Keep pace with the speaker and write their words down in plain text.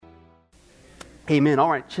Amen. All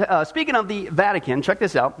right. Speaking of the Vatican, check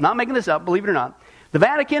this out. Not making this up, believe it or not. The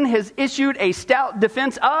Vatican has issued a stout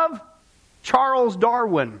defense of Charles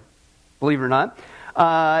Darwin, believe it or not,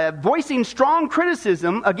 voicing strong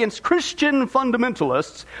criticism against Christian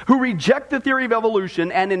fundamentalists who reject the theory of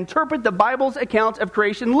evolution and interpret the Bible's accounts of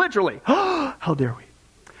creation literally. How dare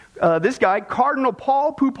we? This guy, Cardinal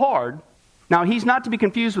Paul Poupard, now he's not to be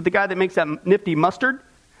confused with the guy that makes that nifty mustard.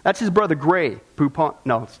 That's his brother Gray Poupard.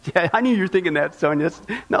 No, I knew you were thinking that, Sonia.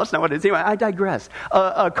 No, it's not what it is. Anyway, I digress.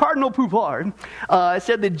 Cardinal Poupard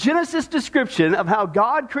said the Genesis description of how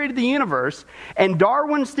God created the universe and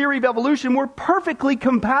Darwin's theory of evolution were perfectly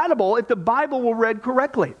compatible if the Bible were read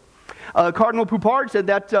correctly. Cardinal Poupard said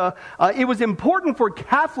that it was important for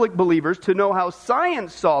Catholic believers to know how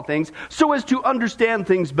science saw things so as to understand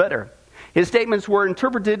things better. His statements were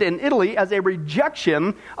interpreted in Italy as a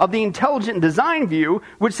rejection of the intelligent design view,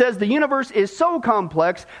 which says the universe is so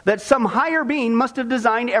complex that some higher being must have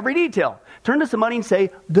designed every detail. Turn to somebody and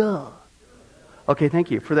say, duh. Okay, thank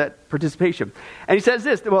you for that participation. And he says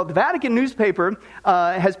this, well, the Vatican newspaper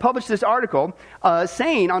has published this article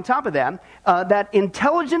saying, on top of that, that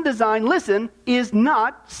intelligent design, listen, is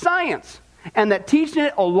not science. And that teaching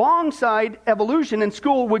it alongside evolution in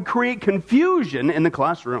school would create confusion in the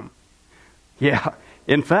classroom. Yeah,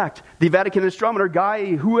 in fact, the Vatican astronomer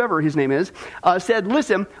guy, whoever his name is, said,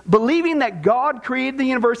 listen, believing that God created the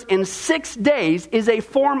universe in 6 days is a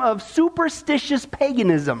form of superstitious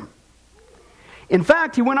paganism. In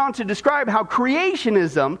fact, he went on to describe how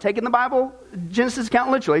creationism, taking the Bible, Genesis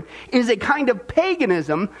account literally, is a kind of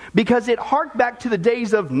paganism because it harked back to the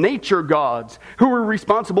days of nature gods who were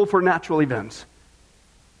responsible for natural events.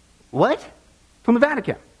 What? From the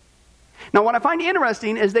Vatican. Now, what I find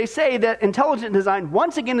interesting is they say that intelligent design,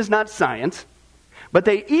 once again, is not science, but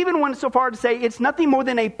they even went so far to say it's nothing more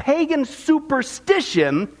than a pagan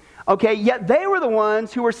superstition, okay, yet they were the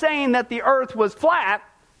ones who were saying that the earth was flat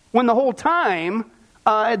when the whole time,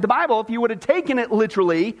 the Bible, if you would have taken it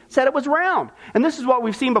literally, said it was round. And this is what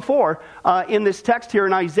we've seen before in this text here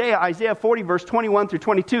in Isaiah 40, verse 21 through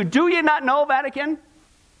 22. Do you not know, Vatican?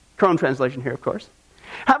 Crone translation here, of course.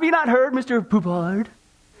 Have you not heard, Mr. Poupard?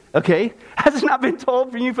 Okay, has it not been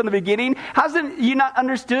told for you from the beginning? Hasn't you not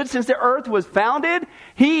understood since the earth was founded?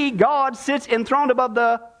 He, God, sits enthroned above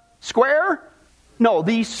the square? No,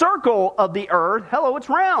 the circle of the earth. Hello, it's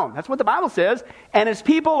round. That's what the Bible says. And his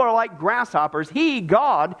people are like grasshoppers. He,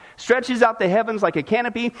 God, stretches out the heavens like a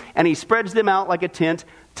canopy, and he spreads them out like a tent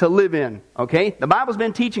to live in. Okay, the Bible's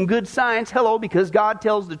been teaching good science. Hello, because God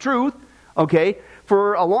tells the truth. Okay,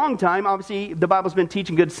 for a long time, obviously, the Bible's been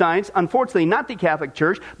teaching good science. Unfortunately, not the Catholic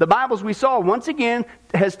Church. The Bibles we saw, once again,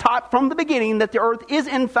 has taught from the beginning that the earth is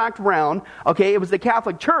in fact round. Okay, it was the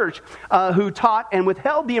Catholic Church who taught and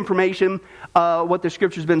withheld the information, what the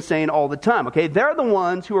Scripture's been saying all the time. Okay, they're the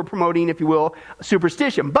ones who are promoting, if you will,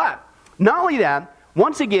 superstition. But, not only that,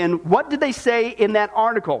 once again, what did they say in that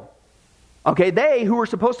article? Okay, they who were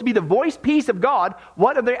supposed to be the voice piece of God,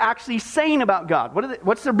 what are they actually saying about God?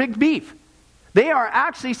 What's their big beef? They are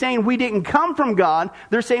actually saying we didn't come from God.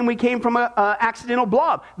 They're saying we came from an accidental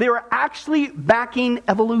blob. They are actually backing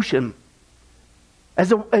evolution.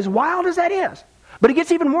 As wild as that is. But it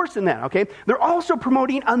gets even worse than that, okay? They're also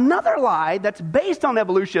promoting another lie that's based on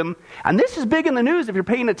evolution. And this is big in the news if you're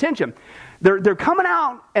paying attention. They're coming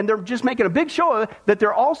out and they're just making a big show of it, that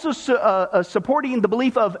they're also supporting the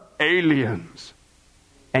belief of aliens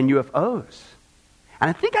and UFOs. And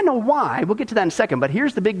I think I know why. We'll get to that in a second. But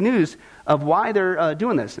here's the big news of why they're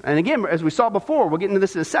doing this. And again, as we saw before, we'll get into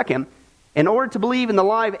this in a second. In order to believe in the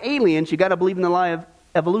lie of aliens, you got to believe in the lie of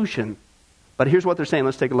evolution. But here's what they're saying.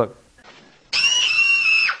 Let's take a look.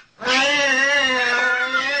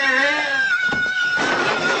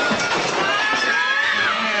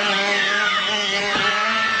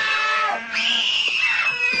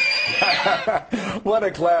 What a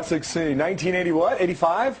classic scene. 1980 what?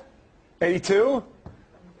 85? 82?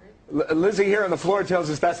 Lizzie here on the floor tells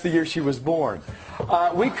us that's the year she was born.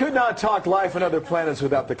 We could not talk life on other planets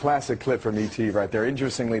without the classic clip from E.T. right there.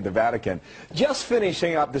 Interestingly, the Vatican. Just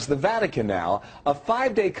finishing up, this is the Vatican now, a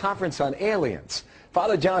 5-day conference on aliens.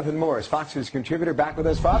 Father Jonathan Morris, Fox News contributor, back with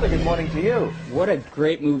us. Father, good morning to you. What a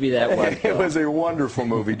great movie that was. It was a wonderful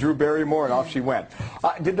movie. Drew Barrymore, and off she went.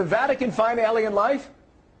 Did the Vatican find alien life?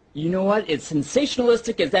 You know what? It's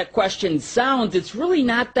sensationalistic as that question sounds. It's really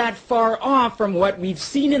not that far off from what we've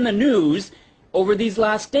seen in the news over these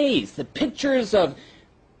last days. The pictures of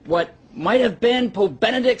what might have been Pope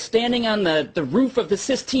Benedict standing on the roof of the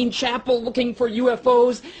Sistine Chapel looking for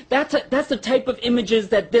UFOs. That's the type of images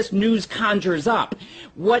that this news conjures up.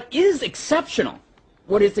 What is exceptional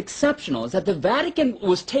what is exceptional is that the Vatican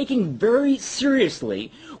was taking very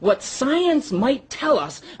seriously what science might tell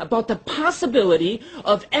us about the possibility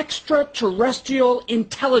of extraterrestrial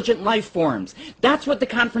intelligent life forms. That's what the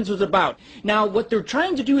conference was about. Now, what they're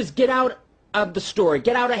trying to do is get out of the story,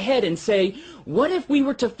 get out ahead and say, what if we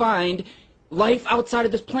were to find life outside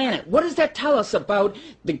of this planet? What does that tell us about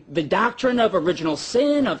the doctrine of original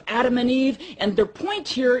sin, of Adam and Eve? And their point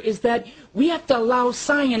here is that we have to allow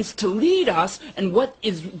science to lead us in what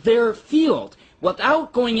is their field,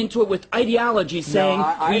 without going into it with ideology saying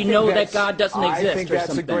we know that God doesn't exist. I think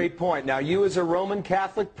that's a great point. Now, you as a Roman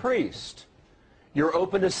Catholic priest, you're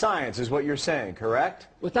open to science, is what you're saying, correct?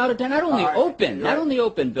 Without a doubt, not only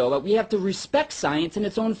open, Bill, but we have to respect science in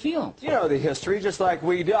its own field. You know the history, just like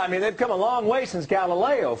we do. I mean, they've come a long way since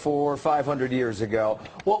Galileo 400 or 500 years ago.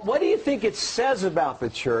 Well, what do you think it says about the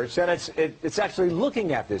church that it's actually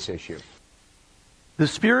looking at this issue? The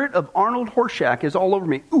spirit of Arnold Horshack is all over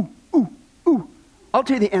me. Ooh, ooh, ooh. I'll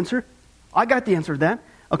tell you the answer. I got the answer to that.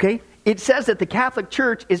 Okay? It says that the Catholic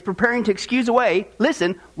Church is preparing to excuse away.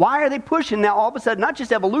 Listen, why are they pushing now all of a sudden, not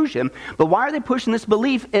just evolution, but why are they pushing this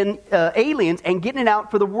belief in aliens and getting it out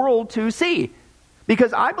for the world to see?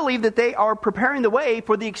 Because I believe that they are preparing the way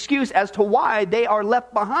for the excuse as to why they are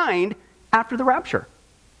left behind after the rapture.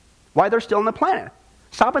 Why they're still on the planet.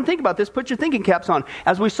 Stop and think about this. Put your thinking caps on.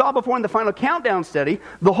 As we saw before in the Final Countdown study,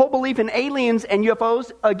 the whole belief in aliens and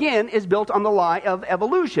UFOs, again, is built on the lie of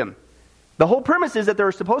evolution. The whole premise is that there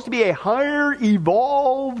is supposed to be a higher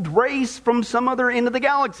evolved race from some other end of the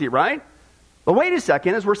galaxy, right? But wait a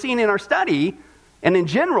second, as we're seeing in our study, and in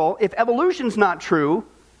general, if evolution's not true,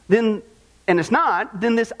 then, and it's not,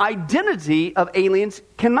 then this identity of aliens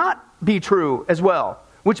cannot be true as well,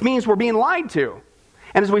 which means we're being lied to.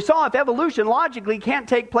 And as we saw, if evolution logically can't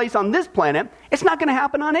take place on this planet, it's not going to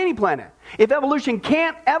happen on any planet. If evolution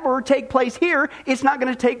can't ever take place here, it's not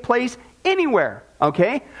going to take place anywhere.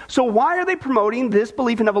 Okay? So why are they promoting this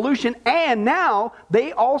belief in evolution? And now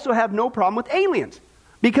they also have no problem with aliens.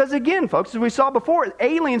 Because again, folks, as we saw before,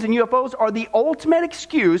 aliens and UFOs are the ultimate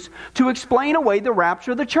excuse to explain away the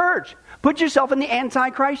rapture of the church. Put yourself in the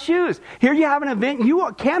Antichrist shoes. Here you have an event,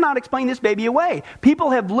 you cannot explain this baby away.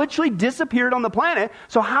 People have literally disappeared on the planet,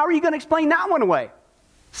 so how are you going to explain that one away?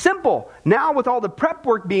 Simple. Now with all the prep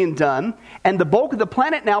work being done, and the bulk of the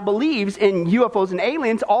planet now believes in UFOs and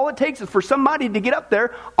aliens, all it takes is for somebody to get up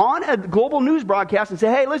there on a global news broadcast and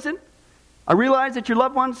say, hey, listen, I realize that your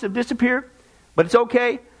loved ones have disappeared, but it's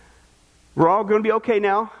okay. We're all going to be okay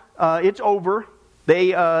now. It's over.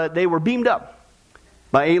 They were beamed up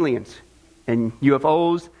by aliens and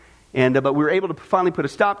UFOs, but we were able to finally put a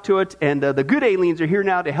stop to it, and the good aliens are here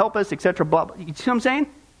now to help us, etc. Blah, blah. You see what I'm saying?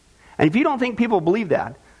 And if you don't think people believe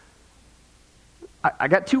that, I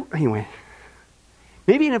got two, anyway,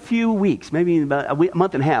 maybe in a few weeks, maybe in about a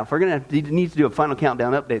month and a half, we're going to need to do a Final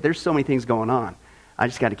Countdown update. There's so many things going on. I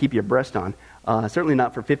just got to keep you abreast on. Certainly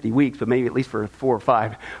not for 50 weeks, but maybe at least for 4 or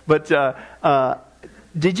 5. But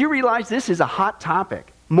did you realize this is a hot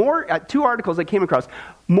topic? More, 2 articles I came across.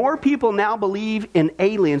 More people now believe in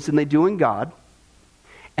aliens than they do in God.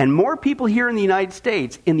 And more people here in the United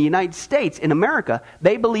States, in America,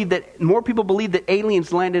 they believe that more people believe that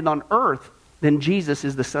aliens landed on earth than Jesus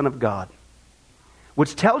is the Son of God.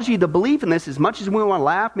 Which tells you the belief in this, as much as we want to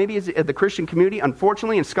laugh, maybe as the Christian community,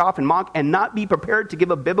 unfortunately, and scoff and mock, and not be prepared to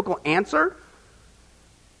give a biblical answer,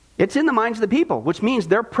 it's in the minds of the people, which means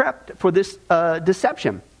they're prepped for this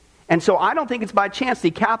deception. And so I don't think it's by chance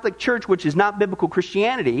the Catholic Church, which is not biblical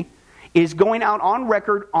Christianity, is going out on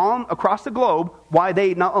record across the globe why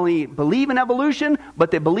they not only believe in evolution,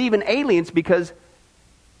 but they believe in aliens, because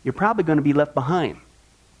you're probably going to be left behind.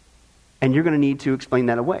 And you're going to need to explain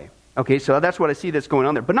that away. Okay, so that's what I see that's going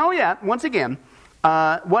on there. But not only that, once again,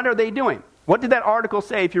 what are they doing? What did that article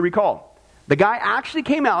say, if you recall? The guy actually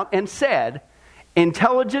came out and said,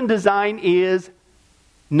 intelligent design is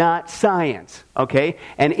not science. Okay?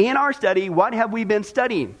 And in our study, what have we been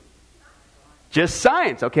studying? Just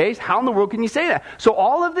science, okay? How in the world can you say that? So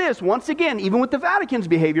all of this, once again, even with the Vatican's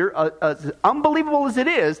behavior, as unbelievable as it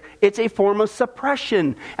is, it's a form of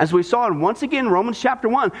suppression. As we saw in, once again, Romans chapter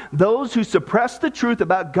 1, those who suppress the truth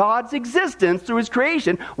about God's existence through His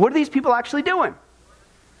creation, what are these people actually doing?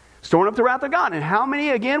 Storing up the wrath of God. And how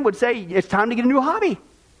many, again, would say, it's time to get a new hobby?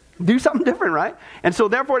 do something different, right? And so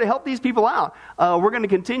therefore, to help these people out, we're going to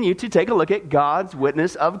continue to take a look at God's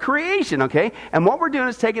witness of creation, okay? And what we're doing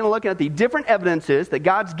is taking a look at the different evidences that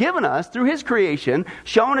God's given us through his creation,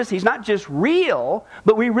 showing us he's not just real,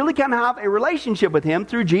 but we really can have a relationship with him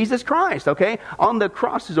through Jesus Christ, okay? On the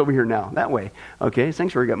cross is over here now, that way, okay?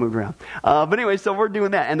 Sanctuary got moved around. But anyway, so we're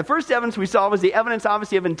doing that. And the first evidence we saw was the evidence,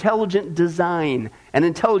 obviously, of intelligent design and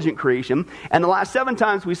intelligent creation. And the last 7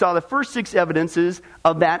 times we saw the first 6 evidences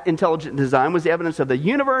of that intelligent design was the evidence of the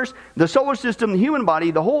universe, the solar system, the human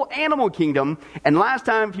body, the whole animal kingdom. And last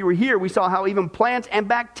time, if you were here, we saw how even plants and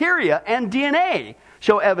bacteria and DNA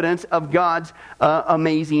show evidence of God's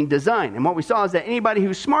amazing design. And what we saw is that anybody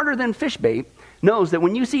who's smarter than fish bait knows that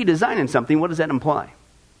when you see design in something, what does that imply?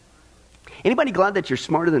 Anybody glad that you're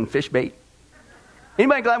smarter than fish bait?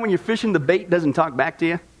 Anybody glad when you're fishing, the bait doesn't talk back to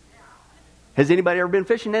you? Has anybody ever been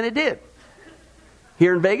fishing and it did?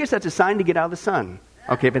 Here in Vegas, that's a sign to get out of the sun.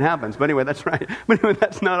 Okay, if it happens. But anyway, that's right. But anyway,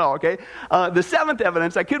 that's not all, okay? The 7th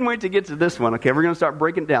evidence, I couldn't wait to get to this one, okay? We're going to start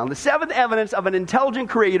breaking it down. The 7th evidence of an intelligent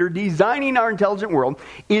creator designing our intelligent world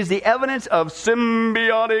is the evidence of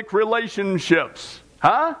symbiotic relationships.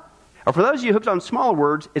 Huh? Or for those of you hooked on smaller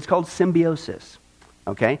words, it's called symbiosis.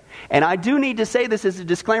 Okay? And I do need to say this as a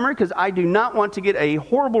disclaimer because I do not want to get a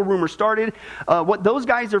horrible rumor started. What those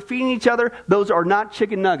guys are feeding each other, those are not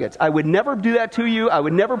chicken nuggets. I would never do that to you. I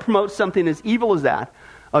would never promote something as evil as that.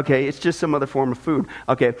 Okay? It's just some other form of food.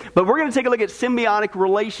 Okay? But we're going to take a look at symbiotic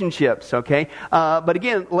relationships. Okay? But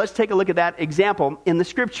again, let's take a look at that example in the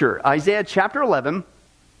scripture. Isaiah chapter 11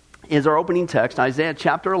 is our opening text. Isaiah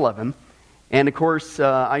chapter 11. And of course,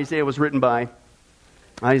 Isaiah was written by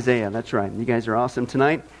Isaiah, that's right. You guys are awesome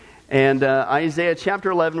tonight. And Isaiah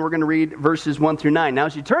chapter 11, we're going to read verses 1 through 9. Now,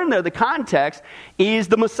 as you turn there, the context is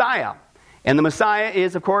the Messiah. And the Messiah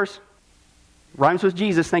is, of course, rhymes with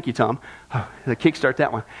Jesus. Thank you, Tom. The kickstart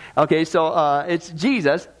that one. Okay, so it's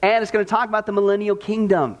Jesus, and it's going to talk about the millennial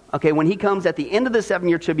kingdom. Okay, when he comes at the end of the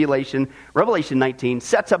 7-year tribulation, Revelation 19,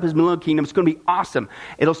 sets up his millennial kingdom. It's going to be awesome.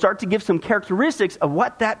 It'll start to give some characteristics of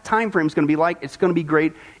what that time frame is going to be like. It's going to be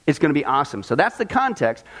great. It's going to be awesome. So that's the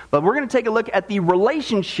context. But we're going to take a look at the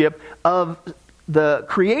relationship of the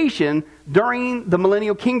creation during the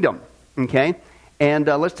millennial kingdom. Okay? And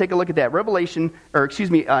let's take a look at that.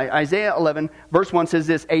 Isaiah 11, verse 1 says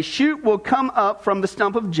this: "A shoot will come up from the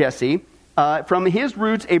stump of Jesse. From his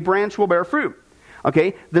roots a branch will bear fruit."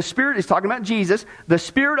 Okay, the Spirit is talking about Jesus. The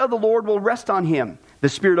Spirit of the Lord will rest on him. The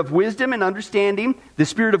Spirit of wisdom and understanding, the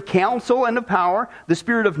Spirit of counsel and of power, the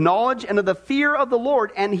Spirit of knowledge and of the fear of the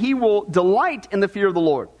Lord, and he will delight in the fear of the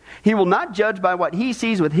Lord. He will not judge by what he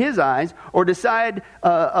sees with his eyes or decide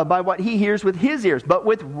by what he hears with his ears, but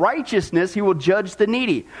with righteousness he will judge the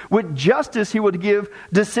needy. With justice he will give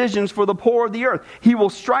decisions for the poor of the earth. He will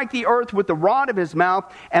strike the earth with the rod of his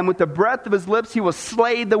mouth, and with the breath of his lips he will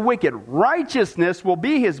slay the wicked. Righteousness will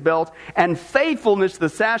be his belt, and faithfulness the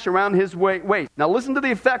sash around his waist. Now listen to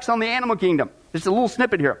the effects on the animal kingdom. Just a little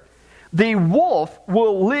snippet here. The wolf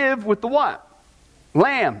will live with the what?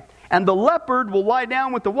 Lamb. And the leopard will lie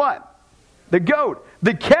down with the what? The goat.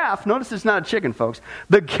 The calf, notice it's not a chicken, folks.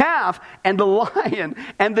 The calf and the lion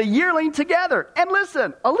and the yearling together. And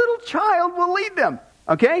listen, a little child will lead them.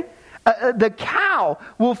 Okay? The cow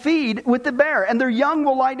will feed with the bear, and their young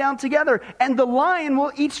will lie down together. And the lion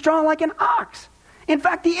will eat straw like an ox. In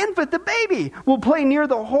fact, the infant, the baby, will play near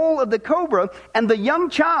the hole of the cobra, and the young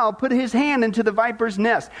child put his hand into the viper's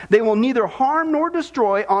nest. They will neither harm nor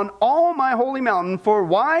destroy on all my holy mountain. For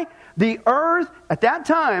why? The earth at that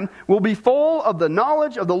time will be full of the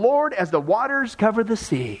knowledge of the Lord as the waters cover the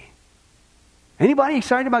sea. Anybody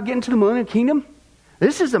excited about getting to the millennial kingdom?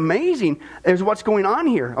 This is amazing as what's going on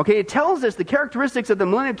here. Okay, it tells us the characteristics of the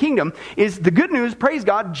millennial kingdom is the good news, praise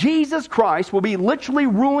God, Jesus Christ will be literally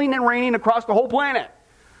ruling and reigning across the whole planet.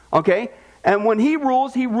 Okay? And when he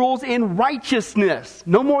rules in righteousness.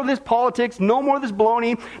 No more of this politics, no more of this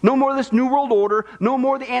baloney, no more of this New World Order, no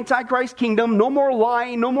more of the Antichrist kingdom, no more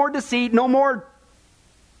lying, no more deceit, no more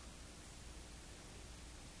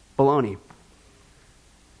baloney.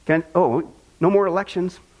 No more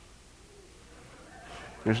elections.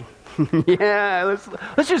 Yeah,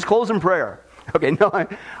 let's just close in prayer. Okay, no,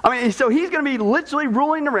 so he's going to be literally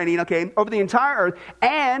ruling and reigning, okay, over the entire earth.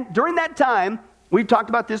 And during that time, we've talked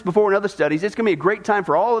about this before in other studies, it's going to be a great time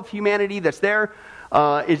for all of humanity that's there.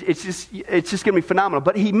 It's just going to be phenomenal.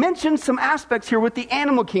 But he mentions some aspects here with the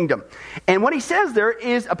animal kingdom. And what he says there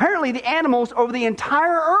is apparently the animals over the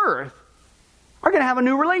entire earth are going to have a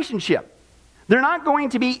new relationship. They're not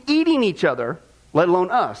going to be eating each other, let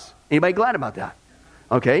alone us. Anybody glad about that?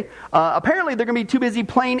 Okay. Apparently they're going to be too busy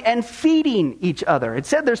playing and feeding each other. It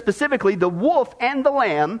said there specifically the wolf and the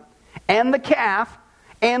lamb and the calf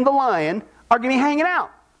and the lion are going to be hanging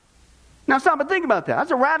out. Now stop and think about that.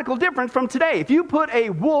 That's a radical difference from today. If you put a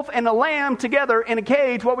wolf and a lamb together in a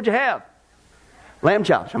cage, what would you have? Lamb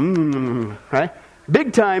chops. Right?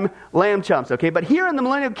 Big time lamb chops, okay? But here in the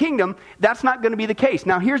millennial kingdom, that's not going to be the case.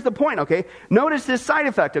 Now here's the point, okay? Notice this side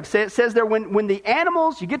effect. It says there when the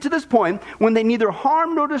animals, you get to this point, when they neither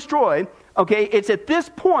harm nor destroy, okay, it's at this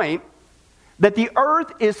point that the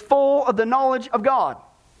earth is full of the knowledge of God,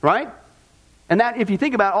 right? And that, if you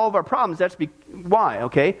think about all of our problems, that's why,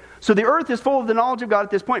 okay? So the earth is full of the knowledge of God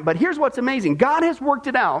at this point. But here's what's amazing. God has worked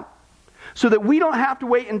it out so that we don't have to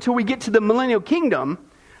wait until we get to the millennial kingdom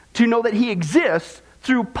to know that He exists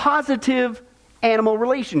through positive animal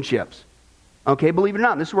relationships. Okay, believe it or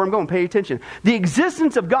not, this is where I'm going. Pay attention. The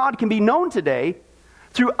existence of God can be known today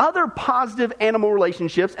through other positive animal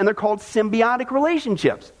relationships, and they're called symbiotic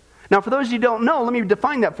relationships. Now, for those of you who don't know, let me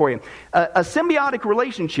define that for you. A symbiotic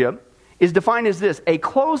relationship is defined as this: a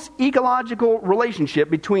close ecological relationship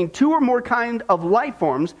between two or more kind of life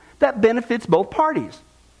forms that benefits both parties.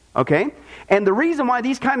 Okay? And the reason why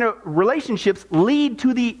these kind of relationships lead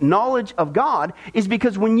to the knowledge of God is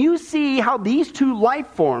because when you see how these two life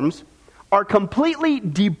forms are completely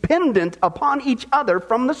dependent upon each other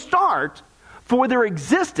from the start for their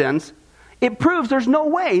existence, it proves there's no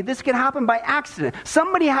way this can happen by accident.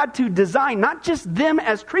 Somebody had to design not just them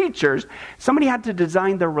as creatures, somebody had to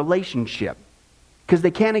design their relationship, because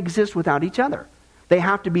they can't exist without each other. They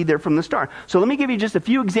have to be there from the start. So let me give you just a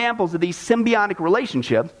few examples of these symbiotic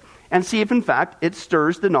relationships and see if in fact it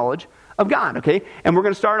stirs the knowledge of God, okay? And we're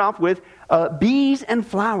going to start off with bees and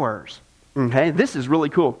flowers, okay? This is really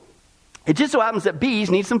cool. It just so happens that bees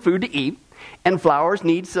need some food to eat and flowers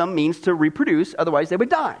need some means to reproduce, otherwise they would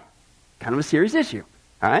die. Kind of a serious issue,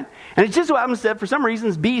 all right? And it just so happens that for some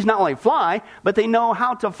reasons bees not only fly, but they know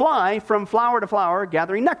how to fly from flower to flower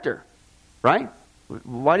gathering nectar, right?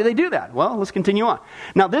 Why do they do that? Well, let's continue on.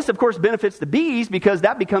 Now, this, of course, benefits the bees because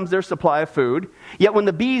that becomes their supply of food. Yet when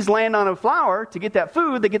the bees land on a flower to get that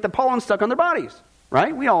food, they get the pollen stuck on their bodies,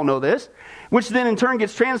 right? We all know this. Which then in turn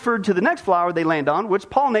gets transferred to the next flower they land on, which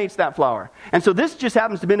pollinates that flower. And so this just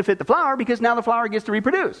happens to benefit the flower because now the flower gets to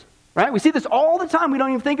reproduce, right? We see this all the time. We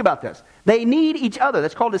don't even think about this. They need each other.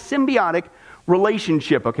 That's called a symbiotic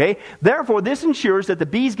relationship, okay? Therefore, this ensures that the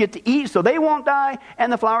bees get to eat so they won't die,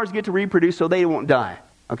 and the flowers get to reproduce so they won't die.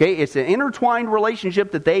 Okay? It's an intertwined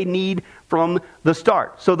relationship that they need from the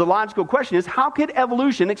start. So the logical question is, how could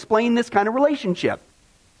evolution explain this kind of relationship?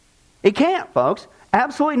 It can't, folks.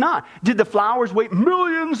 Absolutely not. Did the flowers wait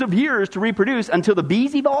millions of years to reproduce until the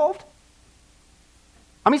bees evolved?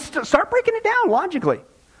 I mean, start breaking it down logically.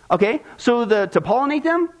 Okay? So to pollinate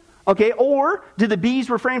them? Okay, or did the bees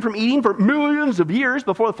refrain from eating for millions of years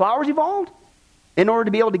before the flowers evolved in order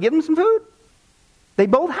to be able to give them some food? They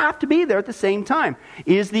both have to be there at the same time,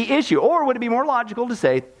 is the issue. Or would it be more logical to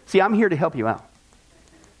say, see, I'm here to help you out.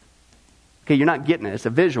 Okay, you're not getting it. It's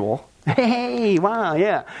a visual. Hey, wow,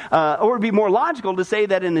 yeah. Or it would be more logical to say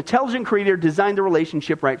that an intelligent creator designed the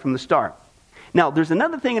relationship right from the start. Now, there's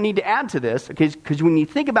another thing I need to add to this, because when you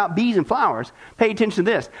think about bees and flowers, pay attention to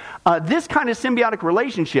this. This kind of symbiotic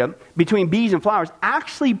relationship between bees and flowers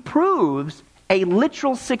actually proves a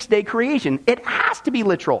literal 6-day creation. It has to be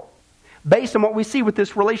literal, based on what we see with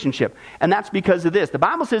this relationship. And that's because of this. The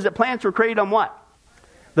Bible says that plants were created on what?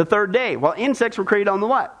 The 3rd day. While insects were created on the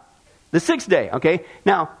what? The 6th day, okay?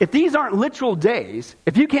 Now, if these aren't literal days,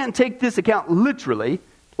 if you can't take this account literally,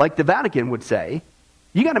 like the Vatican would say,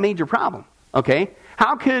 you got a major problem. Okay?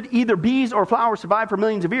 How could either bees or flowers survive for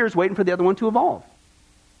millions of years waiting for the other one to evolve?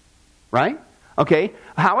 Right? Okay?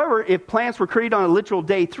 However, if plants were created on a literal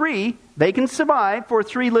day 3, they can survive for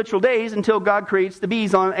 3 literal days until God creates the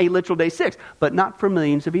bees on a literal day 6, but not for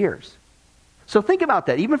millions of years. So think about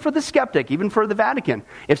that, even for the skeptic, even for the Vatican.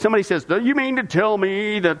 If somebody says, do you mean to tell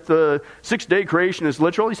me that the 6-day creation is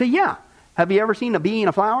literal? You say, yeah. Have you ever seen a bee and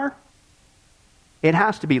a flower? It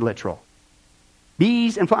has to be literal.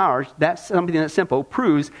 Bees and flowers, that's something that's simple,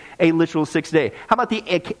 proves a literal 6th day. How about the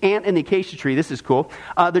ant and the acacia tree? This is cool.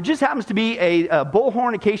 There just happens to be a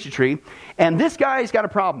bullhorn acacia tree, and this guy's got a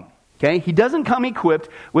problem. Okay? He doesn't come equipped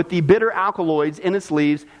with the bitter alkaloids in its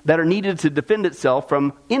leaves that are needed to defend itself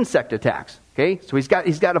from insect attacks. Okay? So he's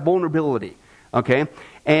got a vulnerability. Okay?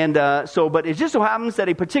 And but it just so happens that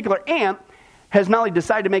a particular ant has not only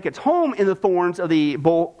decided to make its home in the thorns of the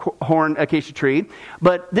bullhorn acacia tree,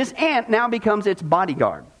 but this ant now becomes its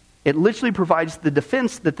bodyguard. It literally provides the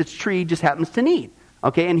defense that this tree just happens to need.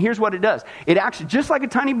 Okay, and here's what it does. It acts just like a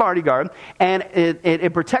tiny bodyguard, and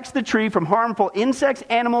it protects the tree from harmful insects,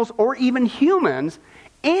 animals, or even humans,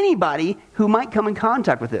 anybody who might come in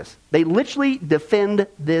contact with this. They literally defend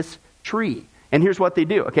this tree. And here's what they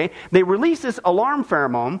do, okay? They release this alarm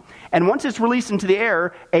pheromone, and once it's released into the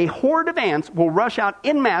air, a horde of ants will rush out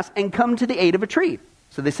en masse and come to the aid of a tree.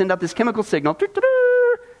 So they send out this chemical signal,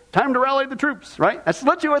 time to rally the troops, right? That's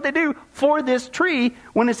literally what they do for this tree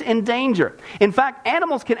when it's in danger. In fact,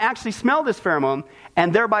 animals can actually smell this pheromone,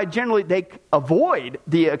 and thereby generally they avoid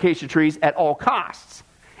the acacia trees at all costs.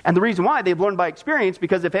 And the reason why, they've learned by experience,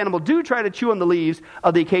 because if animals do try to chew on the leaves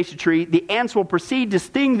of the acacia tree, the ants will proceed to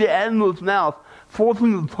sting the animal's mouth,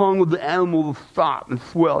 forcing the tongue of the animal to stop and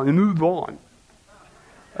swell and move on.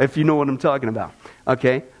 If you know what I'm talking about.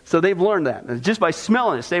 Okay? So they've learned that. Just by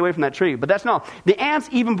smelling it, stay away from that tree. But that's not. The ants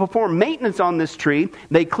even perform maintenance on this tree.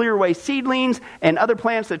 They clear away seedlings and other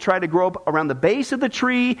plants that try to grow up around the base of the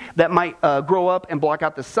tree that might grow up and block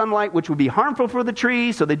out the sunlight, which would be harmful for the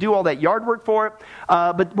tree. So they do all that yard work for it.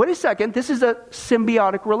 But wait a second. This is a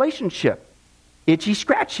symbiotic relationship. Itchy,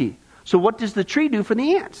 scratchy. So what does the tree do for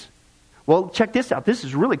the ants? Well, check this out. This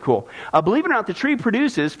is really cool. Believe it or not, the tree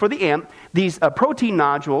produces, for the ant, these protein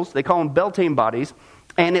nodules. They call them beltane bodies.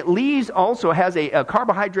 And it leaves also has a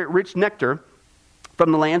carbohydrate-rich nectar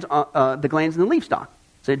from the glands in the leaf stalk.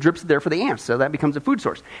 So it drips there for the ants. So that becomes a food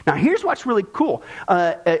source. Now, here's what's really cool.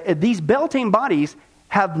 These beltane bodies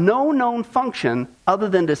have no known function other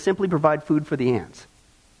than to simply provide food for the ants.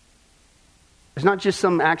 It's not just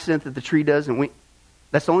some accident that the tree does, and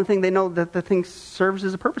that's the only thing they know that the thing serves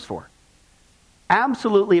as a purpose for.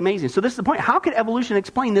 Absolutely amazing. So this is the point. How could evolution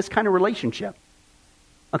explain this kind of relationship?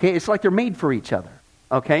 Okay, it's like they're made for each other.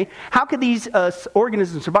 Okay? How could these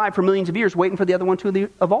organisms survive for millions of years waiting for the other one to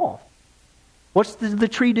evolve? What's the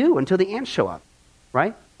tree do until the ants show up?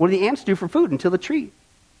 Right? What do the ants do for food until the tree?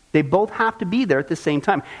 They both have to be there at the same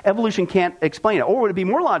time. Evolution can't explain it. Or would it be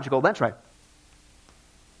more logical? That's right.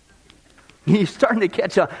 You're starting to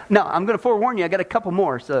catch up. No, I'm going to forewarn you. I got a couple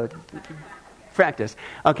more, so practice.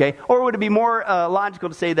 Okay? Or would it be more logical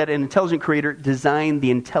to say that an intelligent creator designed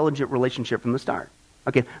the intelligent relationship from the start?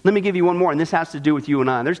 Okay, let me give you one more, and this has to do with you and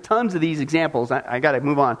I. And there's tons of these examples. I got to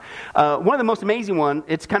move on. One of the most amazing one,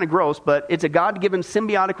 it's kind of gross, but it's a God-given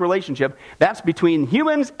symbiotic relationship. That's between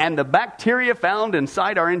humans and the bacteria found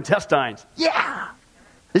inside our intestines. Yeah!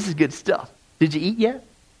 This is good stuff. Did you eat yet?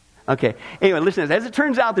 Okay. Anyway, listen to this. As it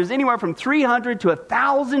turns out, there's anywhere from 300 to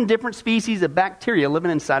 1,000 different species of bacteria living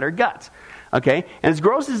inside our guts. Okay? And as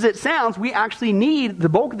gross as it sounds, we actually need the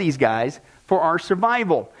bulk of these guys for our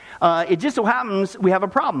survival. It just so happens we have a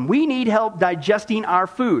problem. We need help digesting our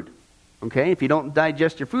food. Okay? If you don't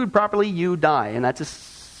digest your food properly, you die. And that's a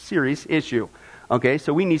serious issue. Okay?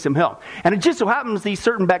 So we need some help. And it just so happens these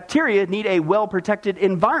certain bacteria need a well-protected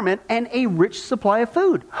environment and a rich supply of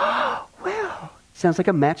food. Well, sounds like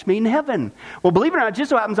a match made in heaven. Well, believe it or not, it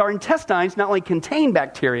just so happens our intestines not only contain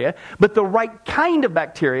bacteria, but the right kind of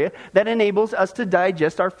bacteria that enables us to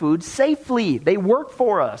digest our food safely. They work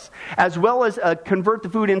for us, as well as convert the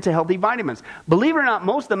food into healthy vitamins. Believe it or not,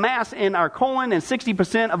 most of the mass in our colon and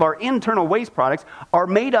 60% of our internal waste products are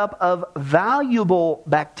made up of valuable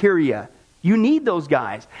bacteria. You need those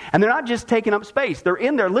guys. And they're not just taking up space. They're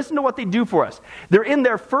in there. Listen to what they do for us. They're in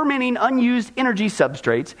there fermenting unused energy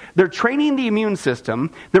substrates. They're training the immune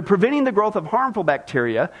system. They're preventing the growth of harmful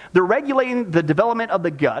bacteria. They're regulating the development of the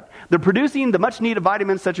gut. They're producing the much needed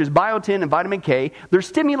vitamins such as biotin and vitamin K. They're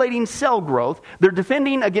stimulating cell growth. They're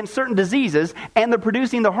defending against certain diseases. And they're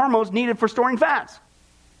producing the hormones needed for storing fats.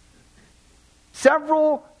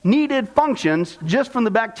 Several needed functions just from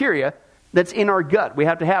the bacteria that's in our gut. We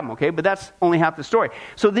have to have them, okay? But that's only half the story.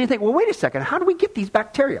 So they think, well, wait a second. How do we get these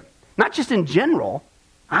bacteria? Not just in general.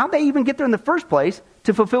 How do they even get there in the first place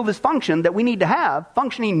to fulfill this function that we need to have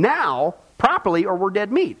functioning now properly, or we're dead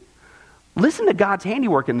meat? Listen to God's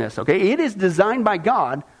handiwork in this, okay? It is designed by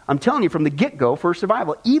God, I'm telling you, from the get-go for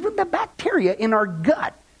survival. Even the bacteria in our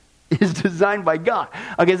gut is designed by God.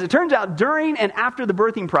 Okay, as it turns out, during and after the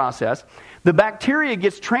birthing process, the bacteria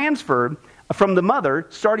gets transferred from the mother,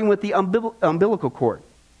 starting with the umbilical cord.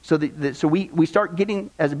 So we start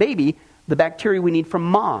getting, as a baby, the bacteria we need from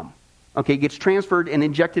mom. Okay, it gets transferred and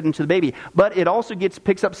injected into the baby. But it also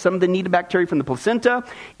picks up some of the needed bacteria from the placenta,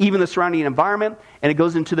 even the surrounding environment, and it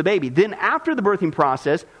goes into the baby. Then after the birthing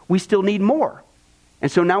process, we still need more.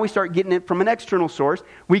 And so now we start getting it from an external source.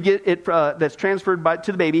 We get it that's transferred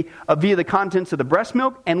to the baby via the contents of the breast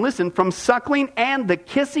milk, and listen, from suckling and the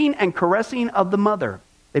kissing and caressing of the mother.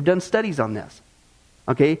 They've done studies on this.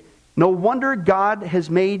 Okay? No wonder God has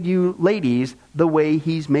made you ladies the way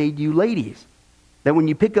He's made you ladies. That when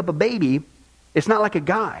you pick up a baby, it's not like a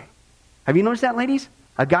guy. Have you noticed that, ladies?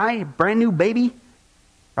 A guy, a brand new baby,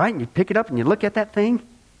 right? And you pick it up and you look at that thing.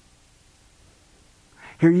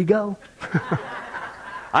 Here you go.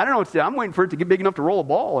 I don't know what to do. I'm waiting for it to get big enough to roll a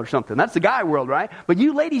ball or something. That's the guy world, right? But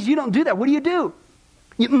you ladies, you don't do that. What do?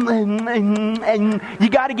 You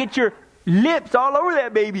got to get your lips all over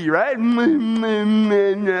that baby, right?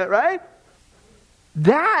 Right?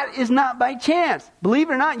 That is not by chance. Believe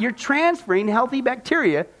it or not, you're transferring healthy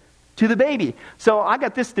bacteria to the baby. So I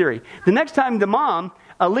got this theory. The next time the mom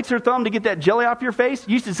licks her thumb to get that jelly off your face,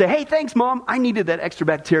 you should say, hey, thanks, Mom. I needed that extra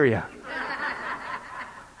bacteria.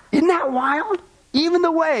 Isn't that wild? Even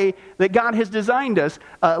the way that God has designed us,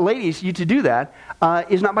 ladies, you to do that,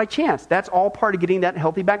 is not by chance. That's all part of getting that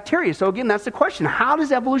healthy bacteria. So again, that's the question. How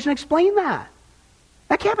does evolution explain that?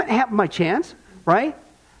 That can't happen by chance, right?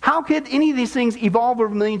 How could any of these things evolve over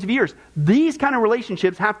millions of years? These kind of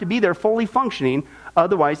relationships have to be there fully functioning.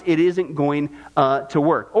 Otherwise, it isn't going to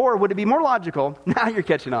work. Or would it be more logical, now you're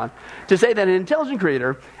catching on, to say that an intelligent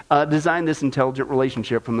creator designed this intelligent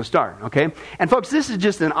relationship from the start, okay? And folks, this is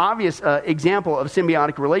just an obvious example of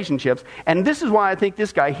symbiotic relationships. And this is why I think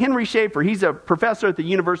this guy, Henry Schaefer, he's a professor at the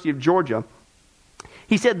University of Georgia.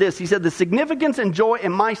 He said this, he said, the significance and joy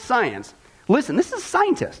in my science, listen, this is a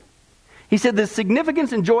scientist. He said, the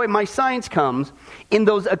significance and joy in my science comes in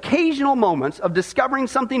those occasional moments of discovering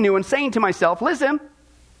something new and saying to myself, listen,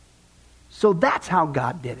 so that's how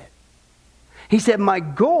God did it. He said, my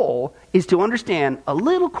goal is to understand a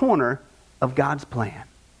little corner of God's plan.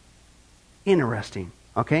 Interesting,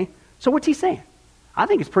 okay? So what's he saying? I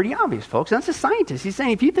think it's pretty obvious, folks. That's a scientist. He's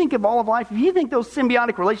saying if you think of all of life, if you think those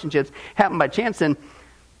symbiotic relationships happen by chance, then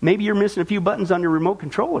maybe you're missing a few buttons on your remote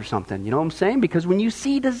control or something. You know what I'm saying? Because when you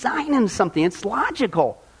see design in something, it's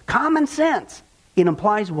logical, common sense. It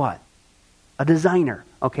implies what? A designer,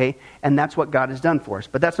 okay? And that's what God has done for us.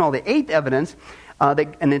 But that's not all. The eighth evidence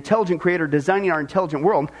that an intelligent creator designing our intelligent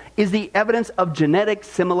world is the evidence of genetic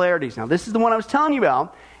similarities. Now, this is the one I was telling you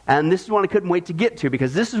about, and this is one I couldn't wait to get to,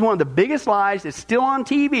 because this is one of the biggest lies. It's still on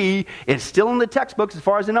TV. It's still in the textbooks as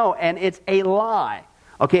far as I know, and it's a lie.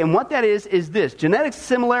 Okay, and what that is this. Genetic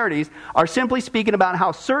similarities are simply speaking about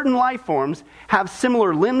how certain life forms have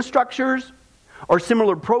similar limb structures or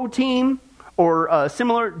similar protein or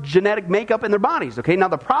similar genetic makeup in their bodies. Okay, now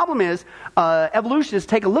the problem is evolutionists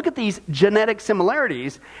take a look at these genetic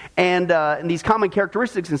similarities and these common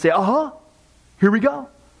characteristics and say, here we go.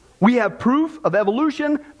 We have proof of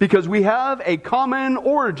evolution because we have a common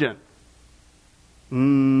origin.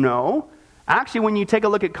 No. Actually, when you take a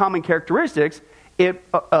look at common characteristics, it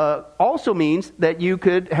also means that you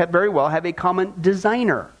could very well have a common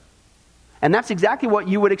designer. And that's exactly what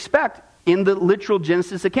you would expect in the literal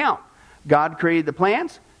Genesis account. God created the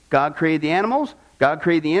plants, God created the animals, God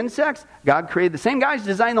created the insects, God created the same guys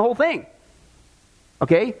designed the whole thing.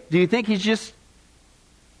 Okay? Do you think he's just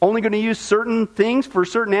only going to use certain things for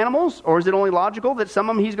certain animals? Or is it only logical that some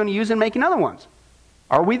of them he's going to use in making other ones?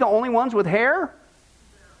 Are we the only ones with hair?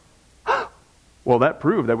 Well, that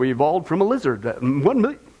proved that we evolved from a lizard.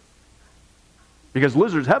 Because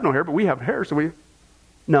lizards have no hair, but we have hair, so we...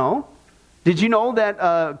 No. Did you know that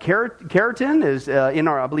keratin is in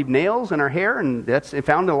our, I believe, nails and our hair, and that's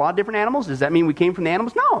found in a lot of different animals? Does that mean we came from the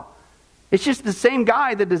animals? No. It's just the same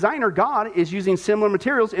guy, the designer, God, is using similar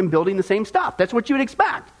materials and building the same stuff. That's what you would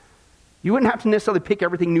expect. You wouldn't have to necessarily pick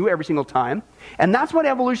everything new every single time. And that's what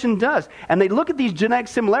evolution does. And they look at these genetic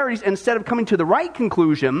similarities, and instead of coming to the right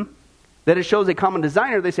conclusion that it shows a common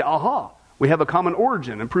designer, they say, we have a common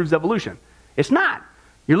origin and proves evolution. It's not.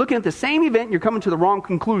 You're looking at the same event and you're coming to the wrong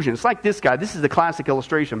conclusion. It's like this guy. This is the classic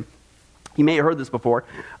illustration. You may have heard this before.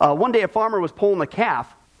 One day a farmer was pulling a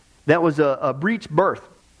calf that was a breech birth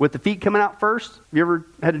with the feet coming out first. Have you ever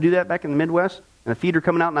had to do that back in the Midwest? And the feet are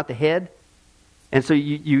coming out, not the head. And so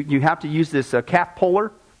you have to use this calf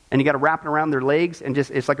puller, and you got to wrap it around their legs, and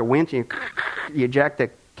it's like a winch, and you jack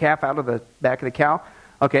the calf out of the back of the cow.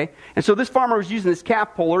 Okay, and so this farmer was using this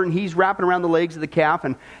calf puller, and he's wrapping around the legs of the calf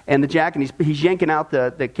and the jack, and he's yanking out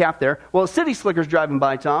the calf there. Well, a city slicker's driving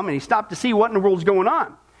by, Tom, and he stopped to see what in the world's going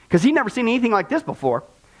on, because he'd never seen anything like this before.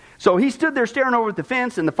 So he stood there staring over at the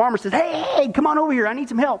fence, and the farmer says, hey, come on over here, I need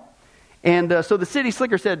some help. And so the city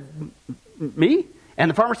slicker said, me?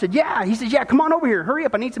 And the farmer said, yeah. He says, yeah, come on over here, hurry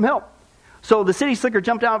up, I need some help. So the city slicker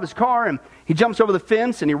jumped out of his car, and he jumps over the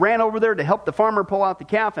fence, and he ran over there to help the farmer pull out the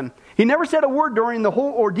calf. And he never said a word during the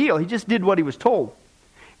whole ordeal. He just did what he was told.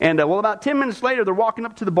 And about 10 minutes later, they're walking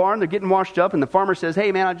up to the barn. They're getting washed up, and the farmer says,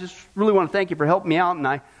 hey, man, I just really want to thank you for helping me out, and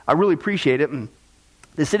I really appreciate it. And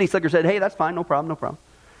the city slicker said, hey, that's fine, no problem.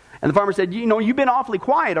 And the farmer said, you've been awfully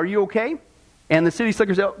quiet. Are you okay? And the city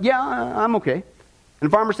slicker said, yeah, I'm okay. And the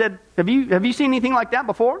farmer said, have you seen anything like that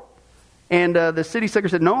before? And the city slicker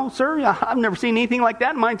said, no, sir, I've never seen anything like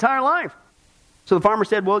that in my entire life. So the farmer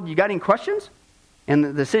said, well, you got any questions?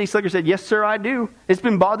 And the city slicker said, yes, sir, I do. It's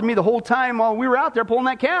been bothering me the whole time while we were out there pulling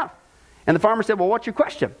that calf. And the farmer said, well, what's your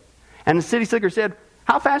question? And the city slicker said,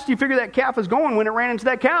 how fast do you figure that calf was going when it ran into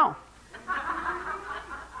that cow?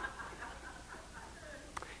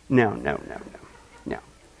 No.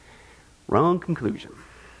 Wrong conclusion.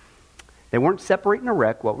 They weren't separating a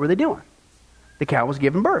wreck. What were they doing? The cow was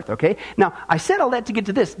giving birth, okay? Now, I said all that to get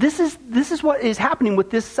to this. This is what is happening with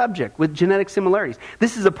this subject, with genetic similarities.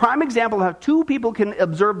 This is a prime example of how two people can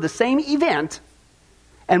observe the same event,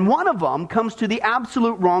 and one of them comes to the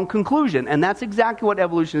absolute wrong conclusion. And that's exactly what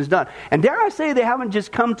evolution has done. And dare I say, they haven't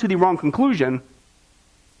just come to the wrong conclusion.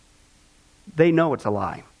 They know it's a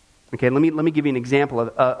lie. Okay, let me give you an example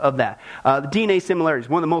of that. The DNA similarities.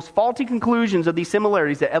 One of the most faulty conclusions of these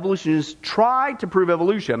similarities that evolutionists try to prove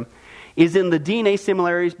evolution is in the DNA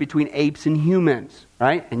similarities between apes and humans,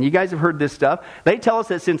 right? And you guys have heard this stuff. They tell us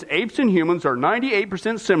that since apes and humans are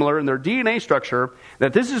 98% similar in their DNA structure,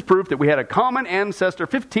 that this is proof that we had a common ancestor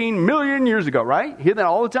 15 million years ago, right? You hear that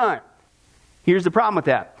all the time. Here's the problem with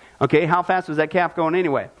that. Okay, how fast was that calf going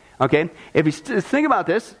anyway? Okay, if you think about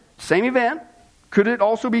this, same event, could it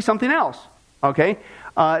also be something else? Okay,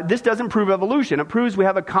 this doesn't prove evolution. It proves we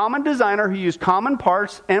have a common designer who used common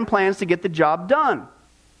parts and plans to get the job done.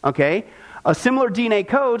 Okay, a similar DNA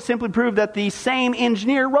code simply proved that the same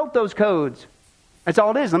engineer wrote those codes. That's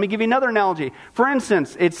all it is. Let me give you another analogy. For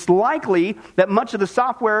instance, it's likely that much of the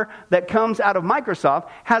software that comes out of Microsoft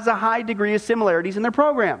has a high degree of similarities in their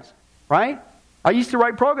programs, right? I used to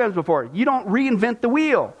write programs before. You don't reinvent the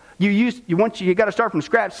wheel. You got to start from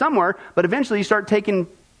scratch somewhere, but eventually you start taking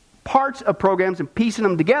parts of programs and piecing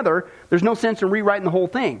them together. There's no sense in rewriting the whole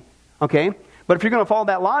thing. Okay? But if you're going to follow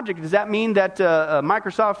that logic, does that mean that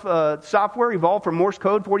Microsoft software evolved from Morse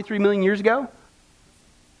code 43 million years ago?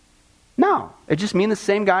 No. It just means the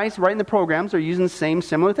same guys writing the programs are using the same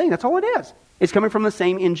similar thing. That's all it is. It's coming from the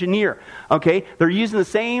same engineer. Okay? They're using the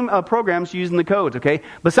same programs using the codes. Okay?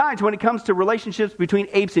 Besides, when it comes to relationships between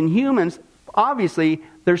apes and humans, obviously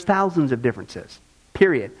there's thousands of differences.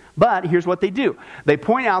 Period. But here's what they do. They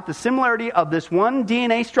point out the similarity of this one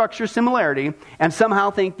DNA structure similarity and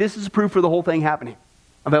somehow think this is proof for the whole thing happening,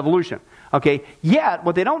 of evolution. Okay, yet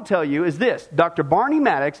what they don't tell you is this. Dr. Barney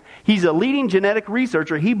Maddox, he's a leading genetic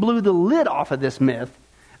researcher. He blew the lid off of this myth,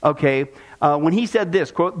 okay, when he said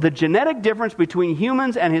this, quote, the genetic difference between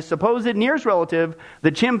humans and his supposed nearest relative,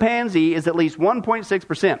 the chimpanzee, is at least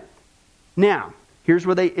 1.6%. Now, here's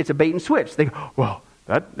where it's a bait and switch. They go, well,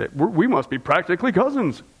 we must be practically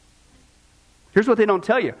cousins. Here's what they don't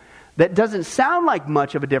tell you. That doesn't sound like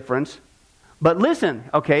much of a difference, but listen,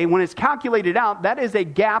 okay, when it's calculated out, that is a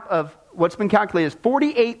gap of what's been calculated as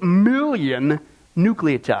 48 million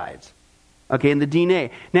nucleotides, okay, in the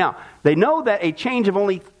DNA. Now, they know that a change of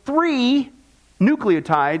only 3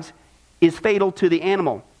 nucleotides is fatal to the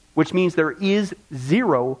animal, which means there is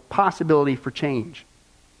 0 possibility for change.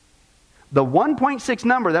 The 1.6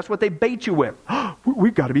 number, that's what they bait you with.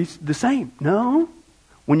 We've got to be the same. No.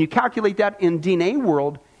 When you calculate that in DNA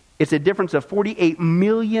world, it's a difference of 48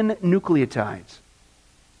 million nucleotides.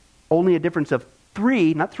 Only a difference of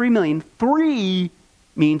 3, not 3 million, 3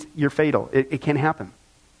 means you're fatal. It can't happen.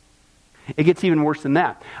 It gets even worse than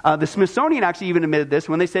that. The Smithsonian actually even admitted this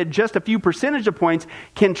when they said just a few percentage of points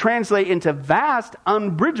can translate into vast,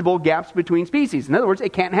 unbridgeable gaps between species. In other words,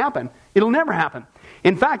 it can't happen. It'll never happen.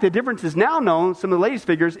 In fact, the difference is now known, some of the latest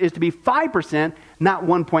figures, is to be 5%, not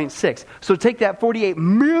 1.6. So take that 48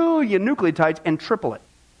 million nucleotides and triple it.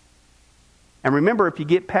 And remember, if you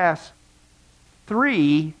get past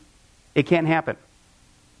 3, it can't happen.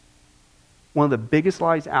 One of the biggest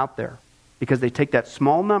lies out there, because they take that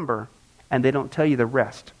small number and they don't tell you the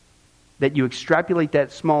rest. That you extrapolate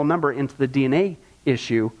that small number into the DNA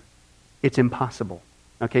issue, it's impossible.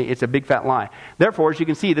 Okay, it's a big fat lie. Therefore, as you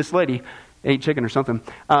can see, this lady ate chicken or something.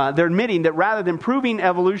 They're admitting that rather than proving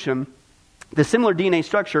evolution, the similar DNA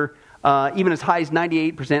structure, even as high as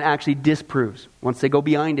 98%, actually disproves. Once they go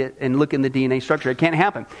behind it and look in the DNA structure, it can't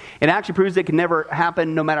happen. It actually proves it can never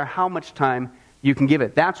happen no matter how much time you can give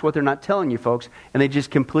it. That's what they're not telling you, folks, and they just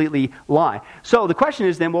completely lie. So the question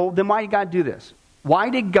is then, well, then why did God do this? Why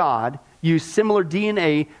did God use similar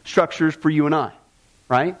DNA structures for you and I?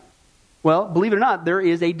 Right? Well, believe it or not, there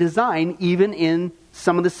is a design even in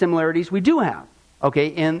some of the similarities we do have, okay,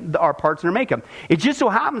 in our parts and our makeup. It just so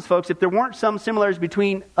happens, folks, if there weren't some similarities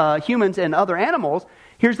between humans and other animals,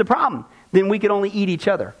 here's the problem. Then we could only eat each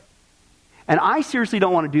other. And I seriously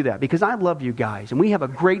don't want to do that because I love you guys. And we have a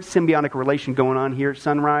great symbiotic relation going on here at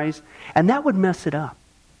Sunrise. And that would mess it up.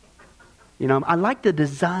 You know, I like the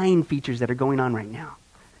design features that are going on right now.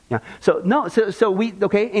 Yeah. So we,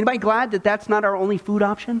 okay, anybody glad that that's not our only food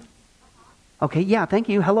option? Okay, yeah, thank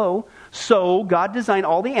you. Hello. So God designed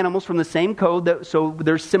all the animals from the same code, so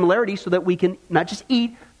there's similarities so that we can not just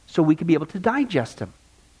eat, so we can be able to digest them.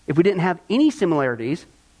 If we didn't have any similarities,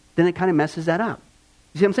 then it kind of messes that up.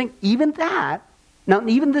 You see what I'm saying? Even that, now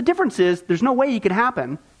even the difference is, there's no way it could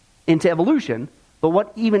happen into evolution, but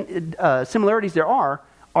what even similarities there are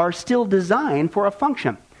still designed for a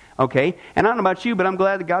function. Okay? And I don't know about you, but I'm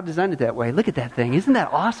glad that God designed it that way. Look at that thing. Isn't that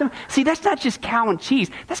awesome? See, that's not just cow and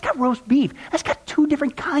cheese. That's got roast beef. That's got 2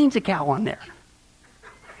 different kinds of cow on there.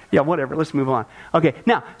 Yeah, whatever. Let's move on. Okay,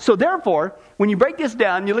 now, so therefore, when you break this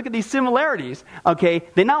down, you look at these similarities, okay,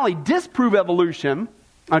 they not only disprove evolution,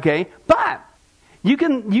 okay, but you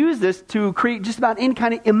can use this to create just about any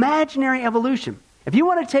kind of imaginary evolution. If you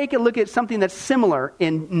want to take a look at something that's similar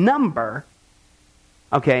in number,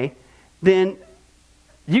 okay, then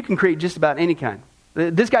you can create just about any kind.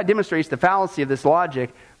 This guy demonstrates the fallacy of this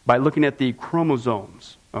logic by looking at the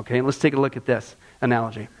chromosomes. Okay, let's take a look at this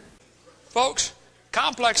analogy. Folks,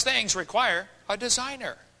 complex things require a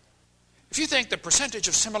designer. If you think the percentage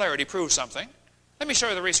of similarity proves something, let me show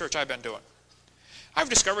you the research I've been doing. I've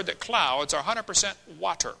discovered that clouds are 100%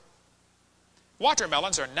 water.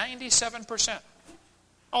 Watermelons are 97%.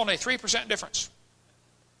 Only 3% difference.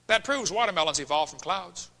 That proves watermelons evolved from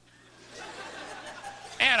clouds.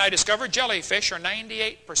 And I discovered jellyfish are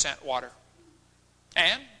 98% water.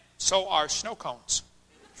 And so are snow cones.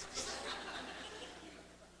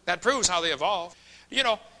 That proves how they evolved. You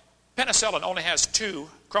know, penicillin only has 2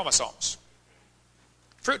 chromosomes.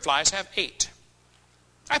 Fruit flies have 8.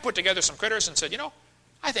 I put together some critters and said,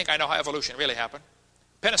 I think I know how evolution really happened.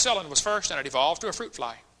 Penicillin was first, and it evolved to a fruit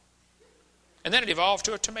fly. And then it evolved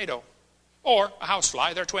to a tomato. Or a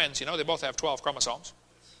housefly. They're twins, they both have 12 chromosomes.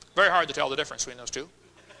 Very hard to tell the difference between those two.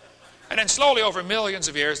 And then slowly over millions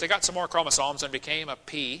of years, they got some more chromosomes and became a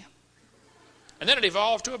pea. And then it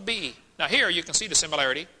evolved to a bee. Now here you can see the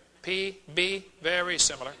similarity. P, B, very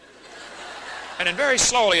similar. And then very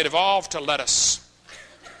slowly it evolved to lettuce.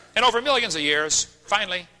 And over millions of years,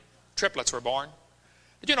 finally, triplets were born.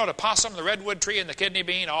 Did you know the possum, the redwood tree, and the kidney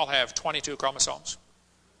bean all have 22 chromosomes?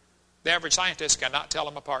 The average scientist cannot tell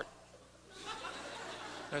them apart.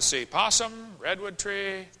 Let's see, possum, redwood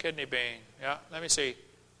tree, kidney bean. Yeah, let me see.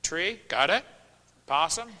 Tree, got it.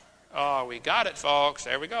 Possum, oh, we got it, folks.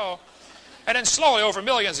 There we go. And then slowly, over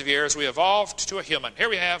millions of years, we evolved to a human. Here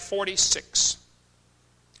we have 46.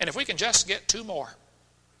 And if we can just get 2 more,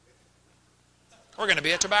 we're going to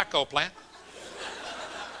be a tobacco plant.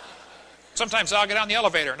 Sometimes I'll get on the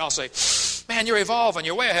elevator and I'll say, man, you're evolving.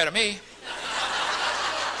 You're way ahead of me.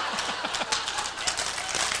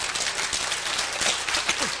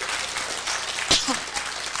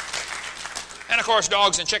 And of course,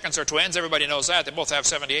 dogs and chickens are twins. Everybody knows that. They both have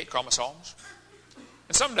 78 chromosomes.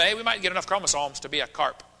 And someday we might get enough chromosomes to be a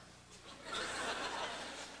carp.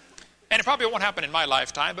 And it probably won't happen in my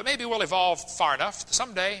lifetime, but maybe we'll evolve far enough.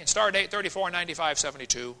 Someday, in star date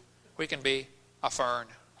 349572, we can be a fern.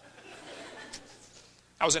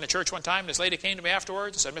 I was in a church one time, and this lady came to me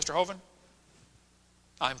afterwards and said, Mr. Hovind,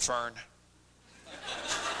 I'm fern.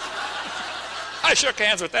 I shook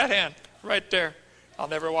hands with that hand right there. I'll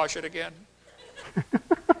never wash it again.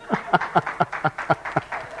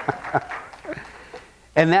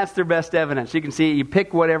 And that's their best evidence. You can see, you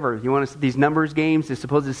pick whatever. You want these numbers games, the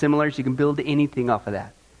supposed similarities, you can build anything off of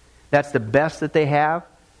that. That's the best that they have.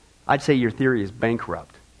 I'd say your theory is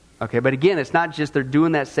bankrupt. Okay, but again, it's not just they're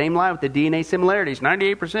doing that same lie with the DNA similarities,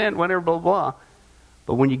 98%, whatever, blah, blah.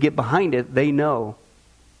 But when you get behind it, they know.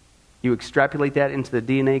 You extrapolate that into the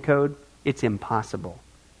DNA code, it's impossible.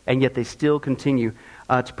 And yet they still continue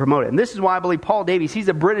to promote it. And this is why I believe Paul Davies, he's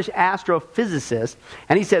a British astrophysicist,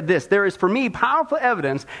 and he said this, there is for me powerful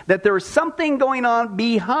evidence that there is something going on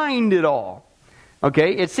behind it all.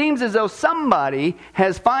 Okay, it seems as though somebody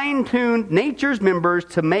has fine-tuned nature's members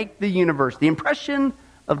to make the universe. The impression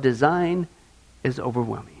of design is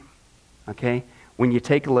overwhelming. Okay, when you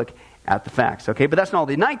take a look at the facts. Okay, but that's not all.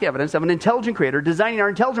 The ninth evidence of an intelligent creator designing our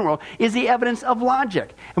intelligent world is the evidence of logic.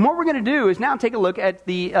 And what we're going to do is now take a look at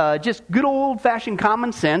the just good old-fashioned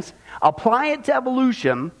common sense, apply it to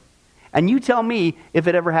evolution, and you tell me if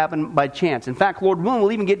it ever happened by chance. In fact, Lord willing,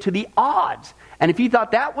 we'll even get to the odds. And if you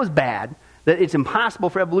thought that was bad, that it's impossible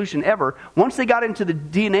for evolution ever, once they got into the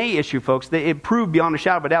DNA issue, folks, it proved beyond a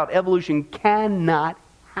shadow of a doubt evolution cannot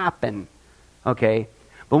happen. Okay?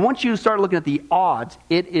 But once you start looking at the odds,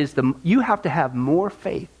 you have to have more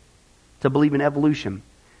faith to believe in evolution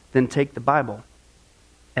than take the Bible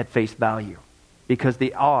at face value. Because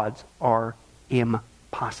the odds are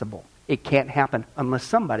impossible. It can't happen unless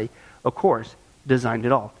somebody, of course, designed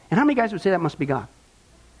it all. And how many guys would say that must be God?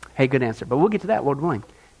 Hey, good answer. But we'll get to that, Lord willing.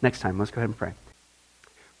 next time. Let's go ahead and pray.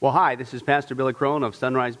 Well, hi, this is Pastor Billy Crone of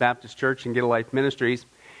Sunrise Baptist Church and Get a Life Ministries,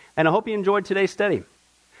 and I hope you enjoyed today's study.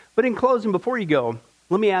 But in closing, before you go,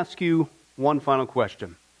 let me ask you one final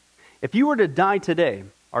question. If you were to die today,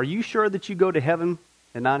 are you sure that you go to heaven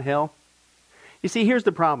and not hell? You see, here's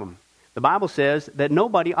the problem. The Bible says that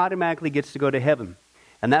nobody automatically gets to go to heaven,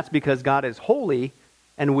 and that's because God is holy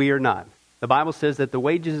and we are not. The Bible says that the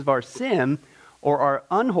wages of our sin or our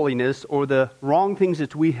unholiness or the wrong things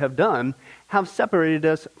that we have done have separated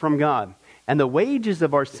us from God. And the wages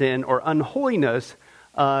of our sin or unholiness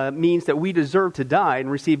means that we deserve to die and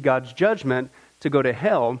receive God's judgment to go to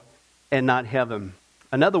hell and not heaven.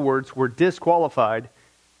 In other words, we're disqualified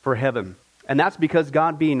for heaven. And that's because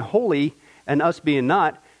God being holy and us being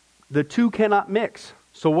not, the two cannot mix.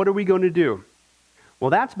 So what are we going to do? Well,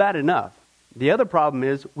 that's bad enough. The other problem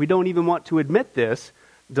is we don't even want to admit this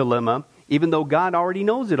dilemma, even though God already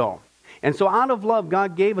knows it all. And so out of love,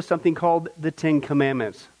 God gave us something called the 10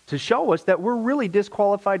 Commandments to show us that we're really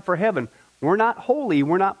disqualified for heaven. We're not holy.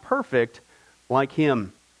 We're not perfect like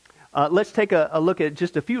Him. Let's take a look at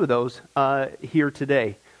just a few of those here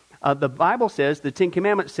today. The Bible says, the 10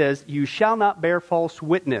 Commandments says, you shall not bear false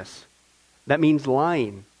witness. That means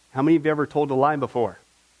lying. How many of you ever told a lie before?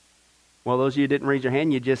 Well, those of you who didn't raise your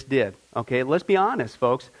hand, you just did. Okay, let's be honest,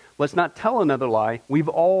 folks. Let's not tell another lie. We've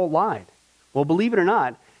all lied. Well, believe it or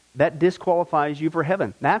not, that disqualifies you for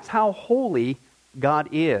heaven. That's how holy God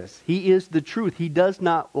is. He is the truth. He does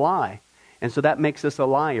not lie. And so that makes us a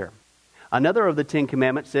liar. Another of the 10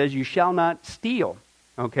 Commandments says, you shall not steal.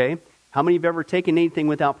 Okay? How many of you have ever taken anything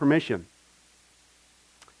without permission?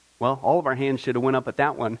 Well, all of our hands should have went up at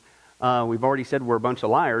that one. We've already said we're a bunch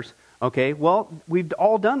of liars. Okay? Well, we've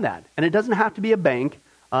all done that. And it doesn't have to be a bank.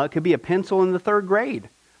 It could be a pencil in the 3rd grade.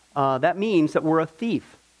 That means that we're a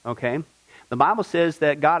thief. Okay? The Bible says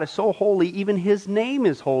that God is so holy, even His name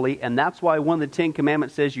is holy, and that's why one of the 10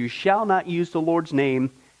 Commandments says, you shall not use the Lord's name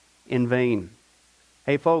in vain.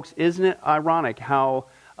 Hey folks, isn't it ironic how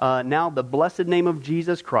now the blessed name of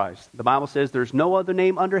Jesus Christ, the Bible says there's no other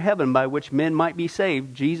name under heaven by which men might be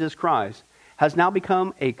saved, Jesus Christ, has now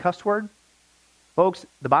become a cuss word? Folks,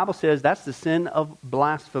 the Bible says that's the sin of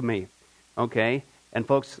blasphemy. Okay? And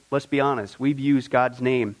folks, let's be honest, we've used God's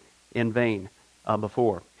name in vain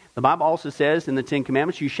before. The Bible also says in the 10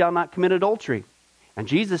 Commandments, you shall not commit adultery. And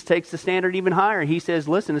Jesus takes the standard even higher. He says,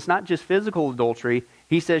 listen, it's not just physical adultery.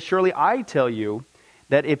 He says, surely I tell you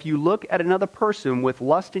that if you look at another person with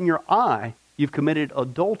lust in your eye, you've committed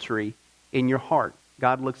adultery in your heart.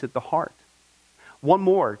 God looks at the heart. One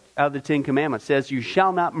more out of the 10 Commandments says, you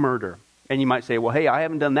shall not murder. And you might say, well, hey, I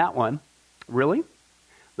haven't done that one. Really?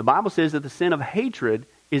 The Bible says that the sin of hatred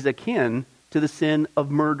is akin to the sin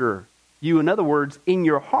of murder. You, in other words, in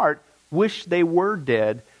your heart, wish they were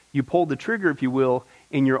dead. You pulled the trigger, if you will,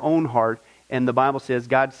 in your own heart. And the Bible says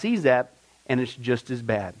God sees that, and it's just as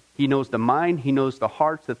bad. He knows the mind, He knows the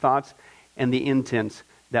hearts, the thoughts, and the intents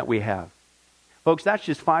that we have. Folks, that's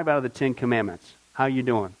just 5 out of the 10 Commandments. How you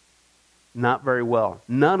doing? Not very well.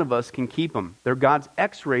 None of us can keep them. They're God's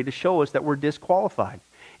x-ray to show us that we're disqualified.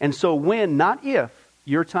 And so when, not if,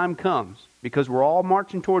 your time comes, because we're all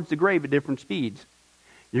marching towards the grave at different speeds,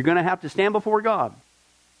 you're going to have to stand before God.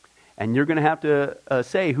 And you're going to have to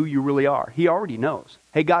say who you really are. He already knows.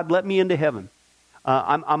 Hey, God, let me into heaven.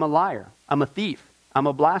 I'm a liar. I'm a thief. I'm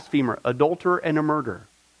a blasphemer, adulterer, and a murderer.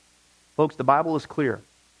 Folks, the Bible is clear.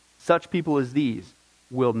 Such people as these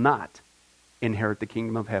will not inherit the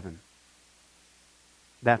kingdom of heaven.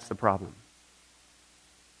 That's the problem.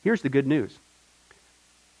 Here's the good news.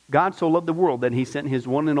 God so loved the world that He sent His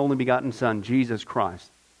one and only begotten Son, Jesus Christ,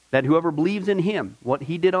 that whoever believes in Him, what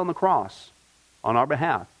He did on the cross on our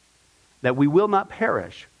behalf, that we will not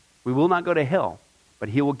perish, we will not go to hell, but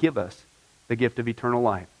He will give us the gift of eternal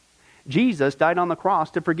life. Jesus died on the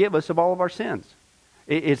cross to forgive us of all of our sins.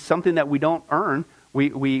 It's something that we don't earn.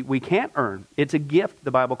 We can't earn. It's a gift,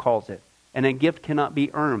 the Bible calls it, and a gift cannot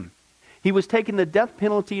be earned. He was taking the death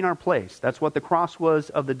penalty in our place. That's what the cross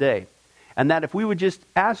was of the day. And that if we would just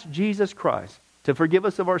ask Jesus Christ to forgive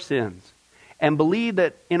us of our sins, and believe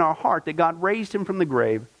that in our heart that God raised Him from the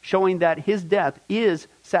grave, showing that His death is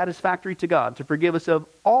satisfactory to God to forgive us of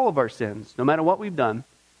all of our sins, no matter what we've done,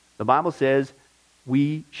 the Bible says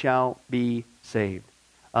we shall be saved.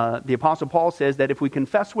 The Apostle Paul says that if we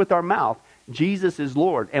confess with our mouth Jesus is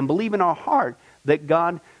Lord and believe in our heart that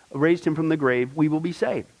God raised Him from the grave, we will be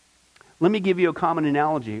saved. Let me give you a common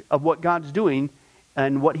analogy of what God's doing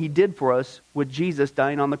and what He did for us with Jesus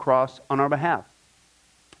dying on the cross on our behalf.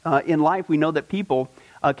 In life, we know that people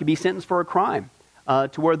can be sentenced for a crime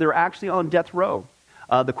to where they're actually on death row.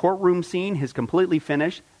 The courtroom scene has completely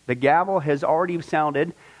finished. The gavel has already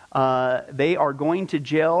sounded. They are going to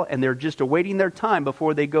jail, and they're just awaiting their time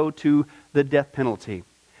before they go to the death penalty.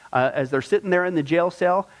 As they're sitting there in the jail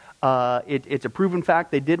cell, it's a proven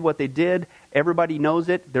fact they did what they did. Everybody knows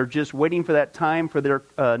it. They're just waiting for that time for their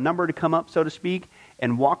number to come up, so to speak,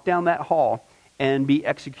 and walk down that hall and be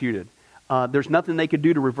executed. There's nothing they could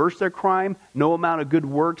do to reverse their crime. No amount of good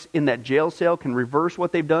works in that jail cell can reverse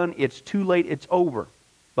what they've done. It's too late. It's over.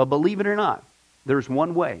 But believe it or not, there's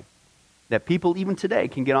one way that people even today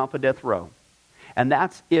can get off a death row. And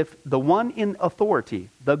that's if the one in authority,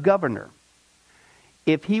 the governor,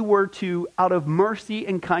 if he were to, out of mercy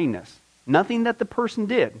and kindness, nothing that the person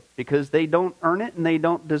did, because they don't earn it and they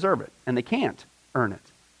don't deserve it, and they can't earn it,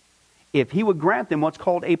 if he would grant them what's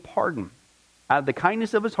called a pardon, out of the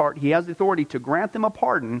kindness of his heart, he has the authority to grant them a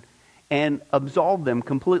pardon and absolve them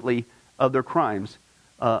completely of their crimes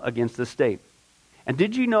against the state. And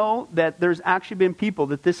did you know that there's actually been people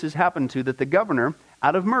that this has happened to, that the governor,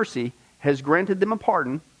 out of mercy, has granted them a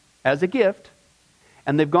pardon as a gift,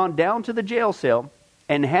 and they've gone down to the jail cell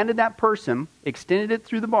and handed that person, extended it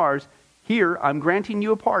through the bars, here, I'm granting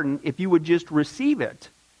you a pardon. If you would just receive it,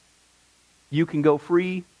 you can go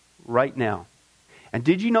free right now. And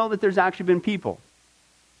did you know that there's actually been people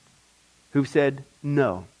who've said,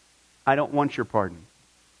 no, I don't want your pardon.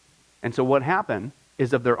 And so what happened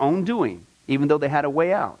is, of their own doing, even though they had a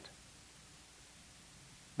way out,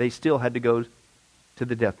 they still had to go to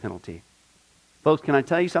the death penalty. Folks, can I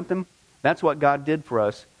tell you something? That's what God did for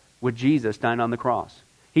us with Jesus dying on the cross.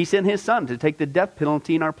 He sent his son to take the death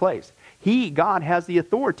penalty in our place. God has the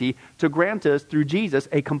authority to grant us through Jesus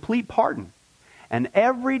a complete pardon. And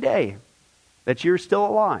every day that you're still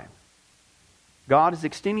alive, God is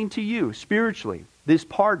extending to you spiritually this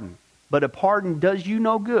pardon. But a pardon does you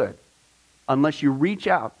no good unless you reach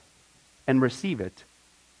out and receive it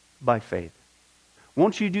by faith.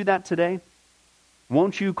 Won't you do that today?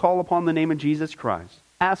 Won't you call upon the name of Jesus Christ?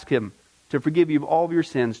 Ask him to forgive you of all of your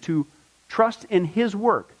sins, to trust in his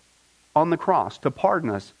work on the cross to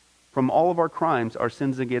pardon us from all of our crimes, our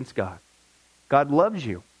sins against God. God loves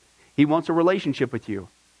you. He wants a relationship with you.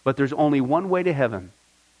 But there's only one way to heaven.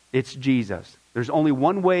 It's Jesus. There's only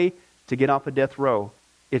one way to get off a death row.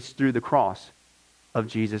 It's through the cross of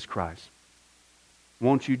Jesus Christ.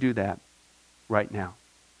 Won't you do that right now?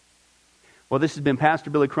 Well, this has been Pastor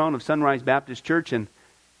Billy Crone of Sunrise Baptist Church and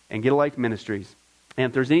Get a Life Ministries. And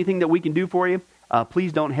if there's anything that we can do for you,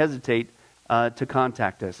 please don't hesitate to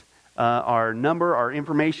contact us. Our number, our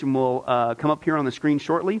information will come up here on the screen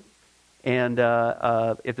shortly. And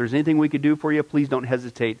if there's anything we could do for you, please don't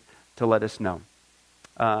hesitate to let us know.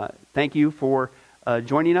 Thank you for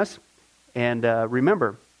joining us. And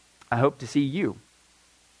remember, I hope to see you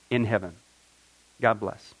in heaven. God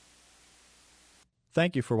bless.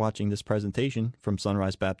 Thank you for watching this presentation from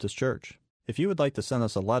Sunrise Baptist Church. If you would like to send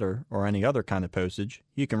us a letter or any other kind of postage,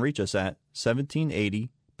 you can reach us at 1780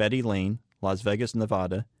 Betty Lane, Las Vegas,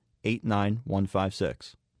 Nevada,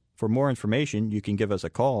 89156. For more information, you can give us a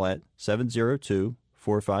call at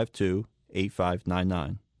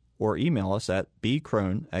 702-452-8599 or email us at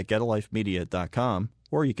bcrone@getalifemedia.com,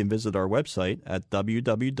 or you can visit our website at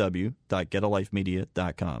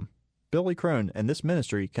www.getalifemedia.com. Billy Crone and this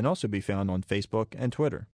ministry can also be found on Facebook and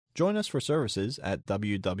Twitter. Join us for services at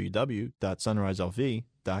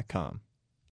www.sunriselv.com.